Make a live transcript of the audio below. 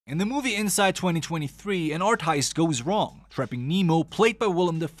In the movie Inside 2023, an art heist goes wrong, trapping Nemo, played by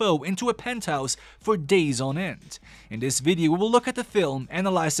Willem Dafoe, into a penthouse for days on end. In this video, we will look at the film,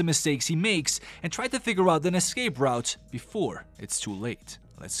 analyze the mistakes he makes, and try to figure out an escape route before it's too late.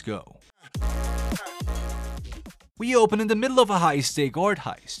 Let's go. We open in the middle of a high-stake art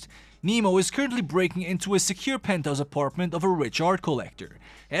heist. Nemo is currently breaking into a secure penthouse apartment of a rich art collector.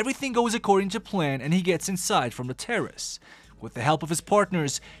 Everything goes according to plan and he gets inside from the terrace. With the help of his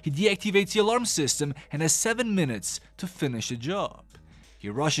partners, he deactivates the alarm system and has 7 minutes to finish the job. He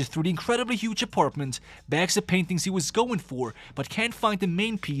rushes through the incredibly huge apartment, bags the paintings he was going for, but can't find the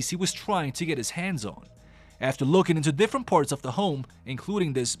main piece he was trying to get his hands on. After looking into different parts of the home,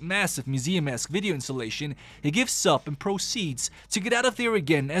 including this massive museum-esque video installation, he gives up and proceeds to get out of there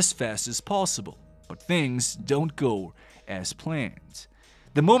again as fast as possible. But things don't go as planned.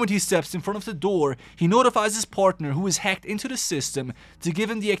 The moment he steps in front of the door, he notifies his partner, who is hacked into the system, to give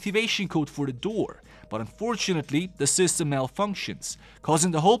him the activation code for the door. But unfortunately, the system malfunctions,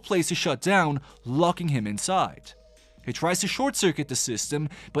 causing the whole place to shut down, locking him inside. He tries to short-circuit the system,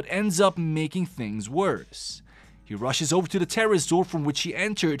 but ends up making things worse. He rushes over to the terrace door from which he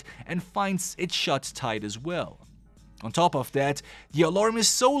entered and finds it shut tight as well. On top of that, the alarm is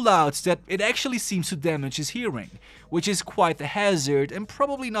so loud that it actually seems to damage his hearing, which is quite the hazard and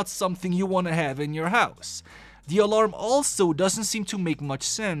probably not something you want to have in your house. The alarm also doesn't seem to make much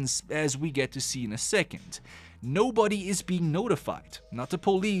sense, as we get to see in a second. Nobody is being notified, not the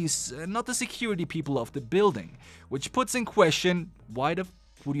police, not the security people of the building, which puts in question, why the f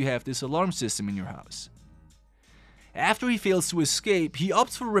would you have this alarm system in your house? After he fails to escape, he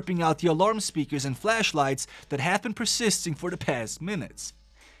opts for ripping out the alarm speakers and flashlights that have been persisting for the past minutes.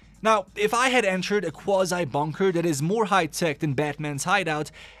 Now, if I had entered a quasi-bunker that is more high-tech than Batman's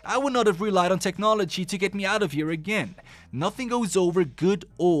hideout, I would not have relied on technology to get me out of here again. Nothing goes over good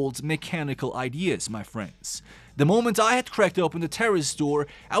old mechanical ideas, my friends. The moment I had cracked open the terrace door,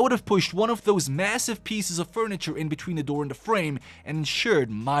 I would have pushed one of those massive pieces of furniture in between the door and the frame and ensured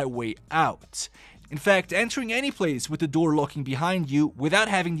my way out. In fact, entering any place with the door locking behind you without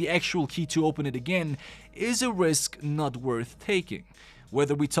having the actual key to open it again is a risk not worth taking.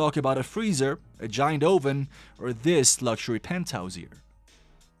 Whether we talk about a freezer, a giant oven, or this luxury penthouse here.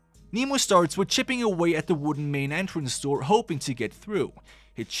 Nemo starts with chipping away at the wooden main entrance door, hoping to get through.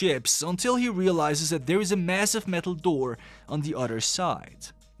 He chips until he realizes that there is a massive metal door on the other side.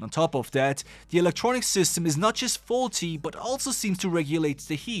 On top of that, the electronic system is not just faulty, but also seems to regulate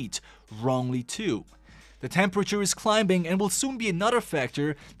the heat wrongly too. The temperature is climbing and will soon be another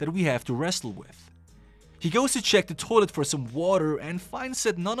factor that we have to wrestle with. He goes to check the toilet for some water and finds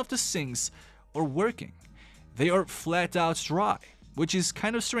that none of the sinks are working. They are flat out dry, which is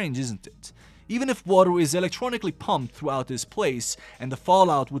kind of strange, isn't it? Even if water is electronically pumped throughout this place and the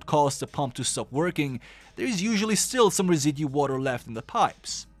fallout would cause the pump to stop working, there is usually still some residue water left in the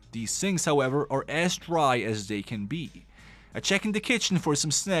pipes. These sinks, however, are as dry as they can be. A check in the kitchen for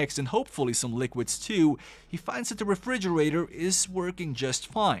some snacks and hopefully some liquids too, he finds that the refrigerator is working just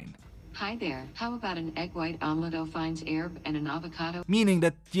fine. Hi there, how about an egg white omelette au fines herb and an avocado? Meaning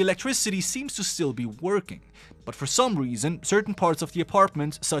that the electricity seems to still be working. But for some reason, certain parts of the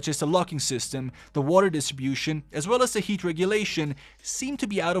apartment, such as the locking system, the water distribution, as well as the heat regulation, seem to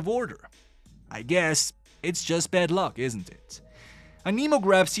be out of order. I guess it's just bad luck, isn't it? And Nemo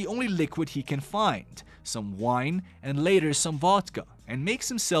grabs the only liquid he can find, some wine and later some vodka, and makes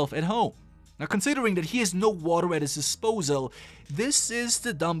himself at home. Now, considering that he has no water at his disposal, this is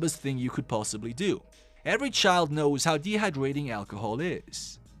the dumbest thing you could possibly do. Every child knows how dehydrating alcohol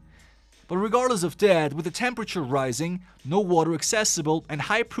is. But regardless of that, with the temperature rising, no water accessible, and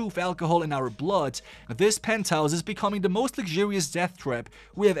high-proof alcohol in our blood, this penthouse is becoming the most luxurious death trap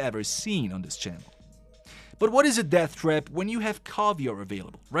we have ever seen on this channel. But what is a death trap when you have caviar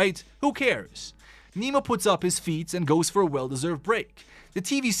available, right? Who cares? Nemo puts up his feet and goes for a well-deserved break. The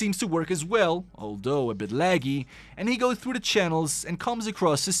TV seems to work as well, although a bit laggy, and he goes through the channels and comes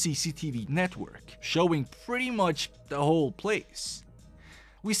across the CCTV network, showing pretty much the whole place.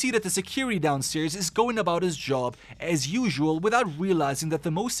 We see that the security downstairs is going about his job as usual without realizing that the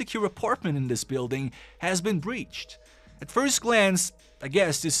most secure apartment in this building has been breached. At first glance, I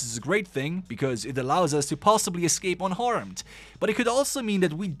guess this is a great thing because it allows us to possibly escape unharmed, but it could also mean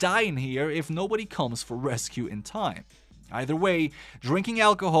that we die in here if nobody comes for rescue in time. Either way, drinking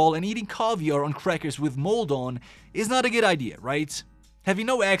alcohol and eating caviar on crackers with mold on is not a good idea, right? Having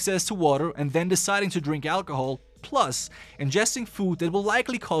no access to water and then deciding to drink alcohol, plus ingesting food that will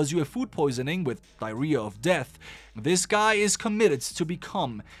likely cause you a food poisoning with diarrhea of death, this guy is committed to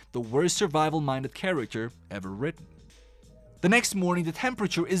become the worst survival-minded character ever written. The next morning, the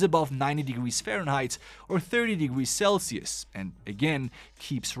temperature is above 90 degrees Fahrenheit or 30 degrees Celsius, and again,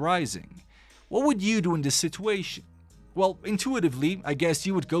 keeps rising. What would you do in this situation? Well, intuitively, I guess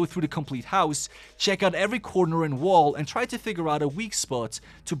you would go through the complete house, check out every corner and wall, and try to figure out a weak spot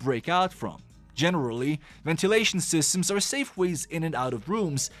to break out from. Generally, ventilation systems are safe ways in and out of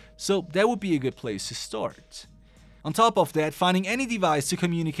rooms, so that would be a good place to start. On top of that, finding any device to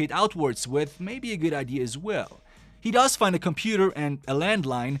communicate outwards with may be a good idea as well. He does find a computer and a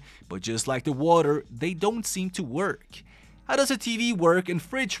landline, but just like the water, they don't seem to work. How does a TV work and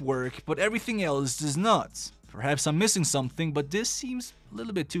fridge work, but everything else does not? Perhaps I'm missing something, but this seems a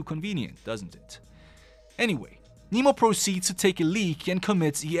little bit too convenient, doesn't it? Anyway, Nemo proceeds to take a leak and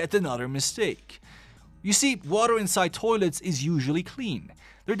commits yet another mistake. You see, water inside toilets is usually clean.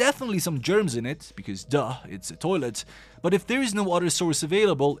 There are definitely some germs in it, because duh, it's a toilet, but if there is no other source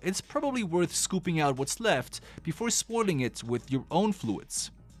available, it's probably worth scooping out what's left before spoiling it with your own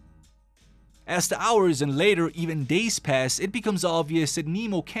fluids. As the hours and later even days pass, it becomes obvious that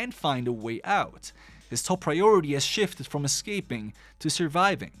Nemo can't find a way out. His top priority has shifted from escaping to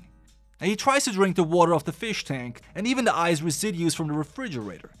surviving. Now, he tries to drink the water off the fish tank and even the ice residues from the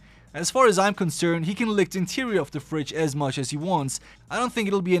refrigerator. As far as I'm concerned, he can lick the interior of the fridge as much as he wants. I don't think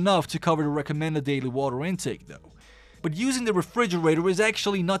it'll be enough to cover the recommended daily water intake though. But using the refrigerator is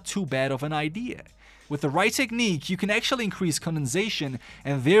actually not too bad of an idea. With the right technique, you can actually increase condensation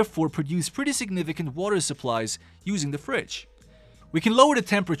and therefore produce pretty significant water supplies using the fridge. We can lower the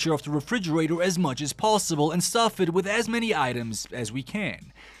temperature of the refrigerator as much as possible and stuff it with as many items as we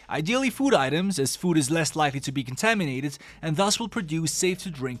can. Ideally food items, as food is less likely to be contaminated and thus will produce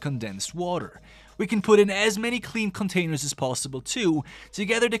safe-to-drink condensed water. We can put in as many clean containers as possible too, to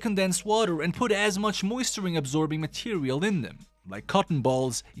gather the condensed water and put as much moisturing-absorbing material in them, like cotton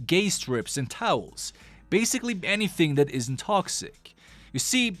balls, gauze strips, and towels. Basically anything that isn't toxic. You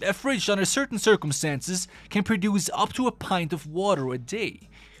see, a fridge under certain circumstances can produce up to a pint of water a day,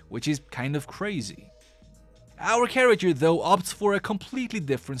 which is kind of crazy. Our character though opts for a completely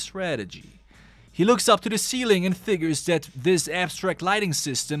different strategy. He looks up to the ceiling and figures that this abstract lighting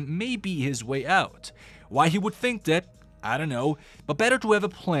system may be his way out. Why he would think that, I don't know, but better to have a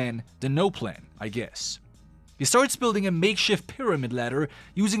plan than no plan, I guess. He starts building a makeshift pyramid ladder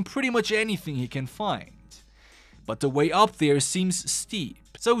using pretty much anything he can find. But the way up there seems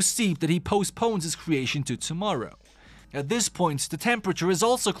steep, so steep that he postpones his creation to tomorrow. At this point, the temperature has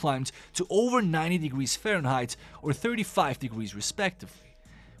also climbed to over 90 degrees Fahrenheit or 35 degrees respectively.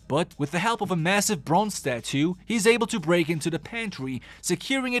 But with the help of a massive bronze statue, he's able to break into the pantry,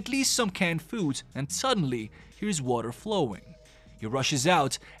 securing at least some canned food, and suddenly, here's water flowing. He rushes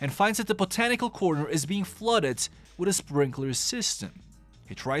out and finds that the botanical corner is being flooded with a sprinkler system.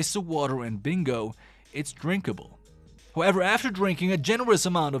 He tries the water and bingo, it's drinkable. However, after drinking a generous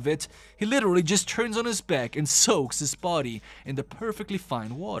amount of it, he literally just turns on his back and soaks his body in the perfectly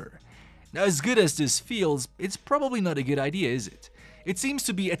fine water. Now, as good as this feels, it's probably not a good idea, is it? It seems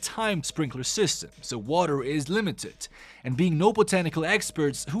to be a timed sprinkler system, so water is limited. And being no botanical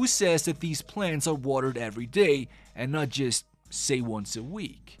experts, who says that these plants are watered every day and not just, say, once a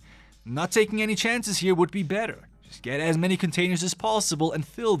week? Not taking any chances here would be better. Just get as many containers as possible and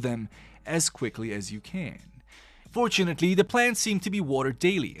fill them as quickly as you can. Fortunately, the plants seem to be watered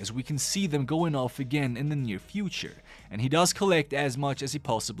daily, as we can see them going off again in the near future, and he does collect as much as he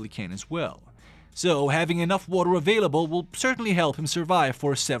possibly can as well. So, having enough water available will certainly help him survive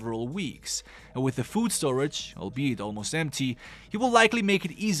for several weeks, and with the food storage, albeit almost empty, he will likely make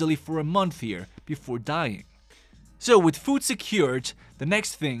it easily for a month here before dying. So, with food secured, the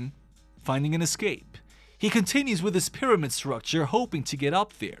next thing, finding an escape. He continues with his pyramid structure, hoping to get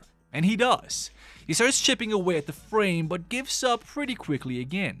up there, and he does. He starts chipping away at the frame, but gives up pretty quickly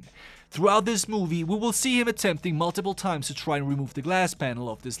again. Throughout this movie, we will see him attempting multiple times to try and remove the glass panel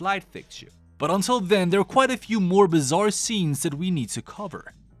of this light fixture. But until then, there are quite a few more bizarre scenes that we need to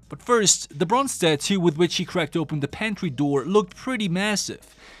cover. But first, the bronze statue with which he cracked open the pantry door looked pretty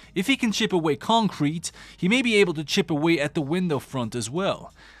massive. If he can chip away concrete, he may be able to chip away at the window front as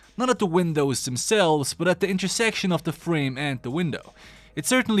well. Not at the windows themselves, but at the intersection of the frame and the window. It's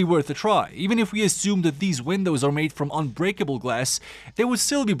certainly worth a try. Even if we assume that these windows are made from unbreakable glass, they would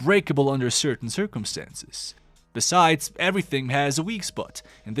still be breakable under certain circumstances. Besides, everything has a weak spot,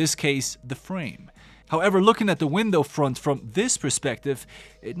 in this case, the frame. However, looking at the window front from this perspective,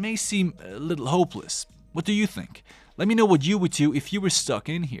 it may seem a little hopeless. What do you think? Let me know what you would do if you were stuck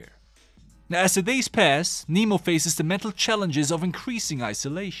in here. Now, as the days pass, Nemo faces the mental challenges of increasing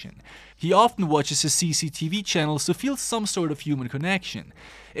isolation. He often watches his CCTV channels to feel some sort of human connection.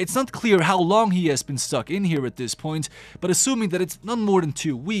 It's not clear how long he has been stuck in here at this point, but assuming that it's not more than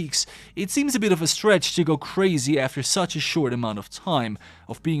 2 weeks, it seems a bit of a stretch to go crazy after such a short amount of time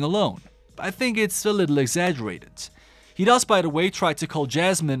of being alone. I think it's a little exaggerated. He does, by the way, try to call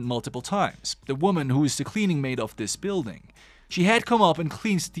Jasmine multiple times, the woman who is the cleaning maid of this building. She had come up and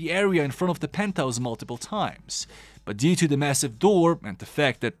cleaned the area in front of the penthouse multiple times, but due to the massive door and the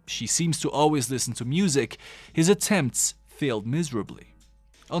fact that she seems to always listen to music, his attempts failed miserably.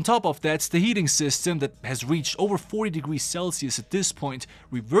 On top of that, the heating system that has reached over 40 degrees Celsius at this point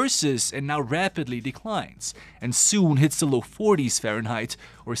reverses and now rapidly declines, and soon hits the low 40s Fahrenheit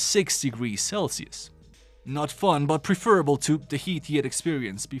or 6 degrees Celsius. Not fun, but preferable to the heat he had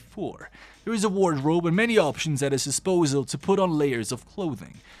experienced before. There is a wardrobe and many options at his disposal to put on layers of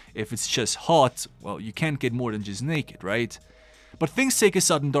clothing. If it's just hot, well, you can't get more than just naked, right? But things take a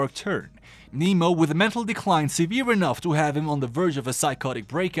sudden dark turn. Nemo, with a mental decline severe enough to have him on the verge of a psychotic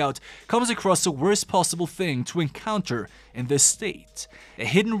breakout, comes across the worst possible thing to encounter in this state. A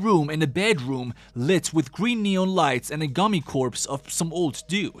hidden room in a bedroom lit with green neon lights and a gummy corpse of some old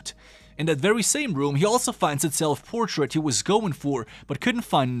dude. In that very same room, he also finds the self-portrait he was going for but couldn't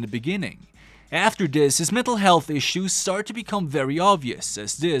find in the beginning. After this, his mental health issues start to become very obvious,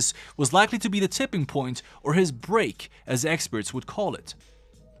 as this was likely to be the tipping point, or his break, as experts would call it.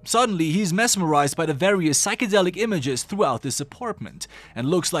 Suddenly, he's mesmerized by the various psychedelic images throughout this apartment, and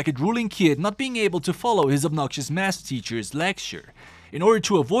looks like a drooling kid not being able to follow his obnoxious math teacher's lecture. In order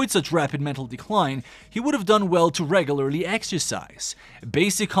to avoid such rapid mental decline, he would have done well to regularly exercise.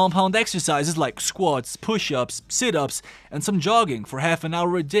 Basic compound exercises like squats, push-ups, sit-ups, and some jogging for half an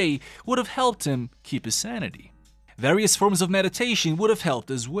hour a day would have helped him keep his sanity. Various forms of meditation would have helped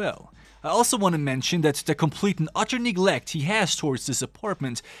as well. I also want to mention that the complete and utter neglect he has towards this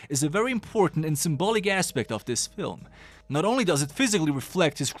apartment is a very important and symbolic aspect of this film. Not only does it physically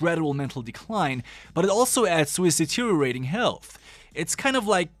reflect his gradual mental decline, but it also adds to his deteriorating health. It's kind of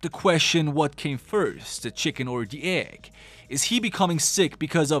like the question, what came first, the chicken or the egg? Is he becoming sick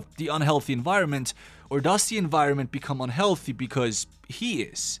because of the unhealthy environment, or does the environment become unhealthy because he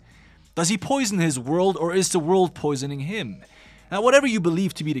is? Does he poison his world, or is the world poisoning him? Now, whatever you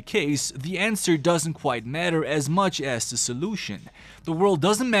believe to be the case, the answer doesn't quite matter as much as the solution. The world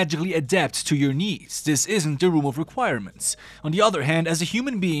doesn't magically adapt to your needs. This isn't the room of requirements. On the other hand, as a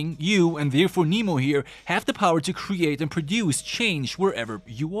human being, you, and therefore Nemo here, have the power to create and produce change wherever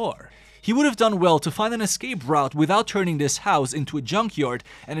you are. He would have done well to find an escape route without turning this house into a junkyard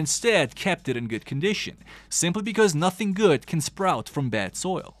and instead kept it in good condition, simply because nothing good can sprout from bad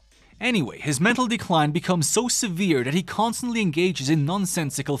soil. Anyway, his mental decline becomes so severe that he constantly engages in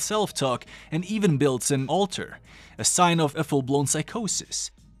nonsensical self-talk and even builds an altar, a sign of a full-blown psychosis.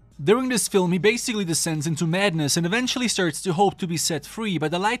 During this film, he basically descends into madness and eventually starts to hope to be set free by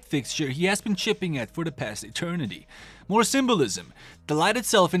the light fixture he has been chipping at for the past eternity. More symbolism. The light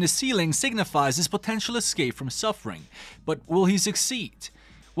itself in the ceiling signifies his potential escape from suffering. But will he succeed?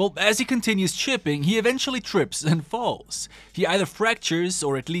 Well, as he continues chipping, he eventually trips and falls. He either fractures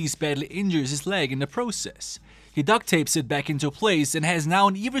or at least badly injures his leg in the process. He duct tapes it back into place and has now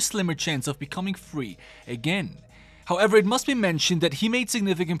an even slimmer chance of becoming free again. However, it must be mentioned that he made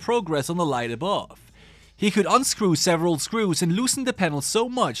significant progress on the light above. He could unscrew several screws and loosen the panel so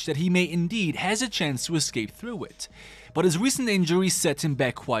much that he may indeed has a chance to escape through it. But his recent injuries set him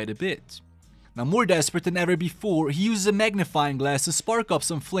back quite a bit. Now, more desperate than ever before, he uses a magnifying glass to spark up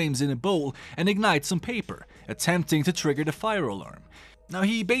some flames in a bowl and ignite some paper, attempting to trigger the fire alarm. Now,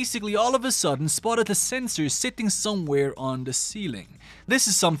 he basically all of a sudden spotted a sensor sitting somewhere on the ceiling. This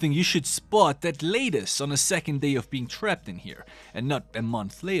is something you should spot at latest on the second day of being trapped in here, and not a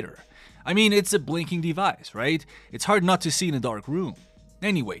month later. I mean, it's a blinking device, right? It's hard not to see in a dark room.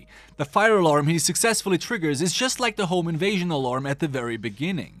 Anyway, the fire alarm he successfully triggers is just like the home invasion alarm at the very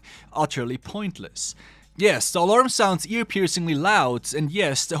beginning, utterly pointless. Yes, the alarm sounds ear-piercingly loud, and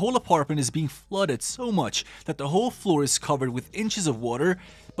yes, the whole apartment is being flooded so much that the whole floor is covered with inches of water,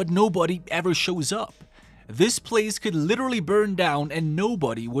 but nobody ever shows up. This place could literally burn down and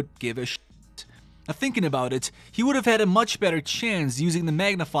nobody would give a shit. Now, thinking about it, he would have had a much better chance using the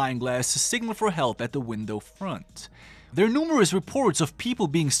magnifying glass to signal for help at the window front. There are numerous reports of people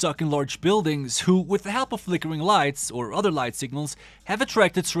being stuck in large buildings who, with the help of flickering lights or other light signals, have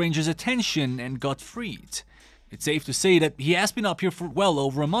attracted strangers' attention and got freed. It's safe to say that he has been up here for well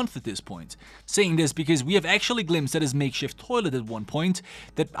over a month at this point. Saying this because we have actually glimpsed at his makeshift toilet at one point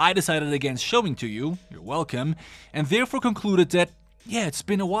that I decided against showing to you, you're welcome, and therefore concluded that, yeah, it's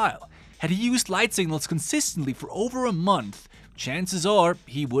been a while. Had he used light signals consistently for over a month, chances are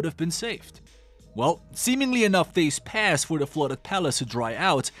he would have been saved. Well, seemingly enough days pass for the flooded palace to dry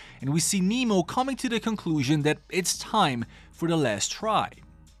out, and we see Nemo coming to the conclusion that it's time for the last try.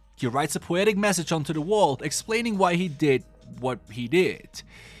 He writes a poetic message onto the wall explaining why he did what he did.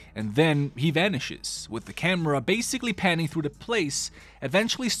 And then he vanishes, with the camera basically panning through the place,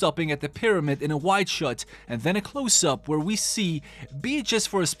 eventually stopping at the pyramid in a wide shot and then a close-up where we see, be it just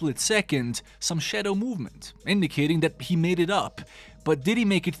for a split second, some shadow movement, indicating that he made it up. But did he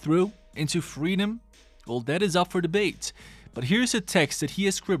make it through into freedom? Well, that is up for debate. But here's a text that he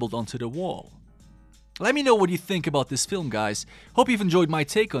has scribbled onto the wall. Let me know what you think about this film, guys. Hope you've enjoyed my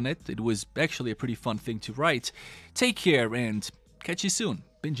take on it. It was actually a pretty fun thing to write. Take care and catch you soon.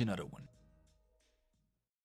 Binge another one.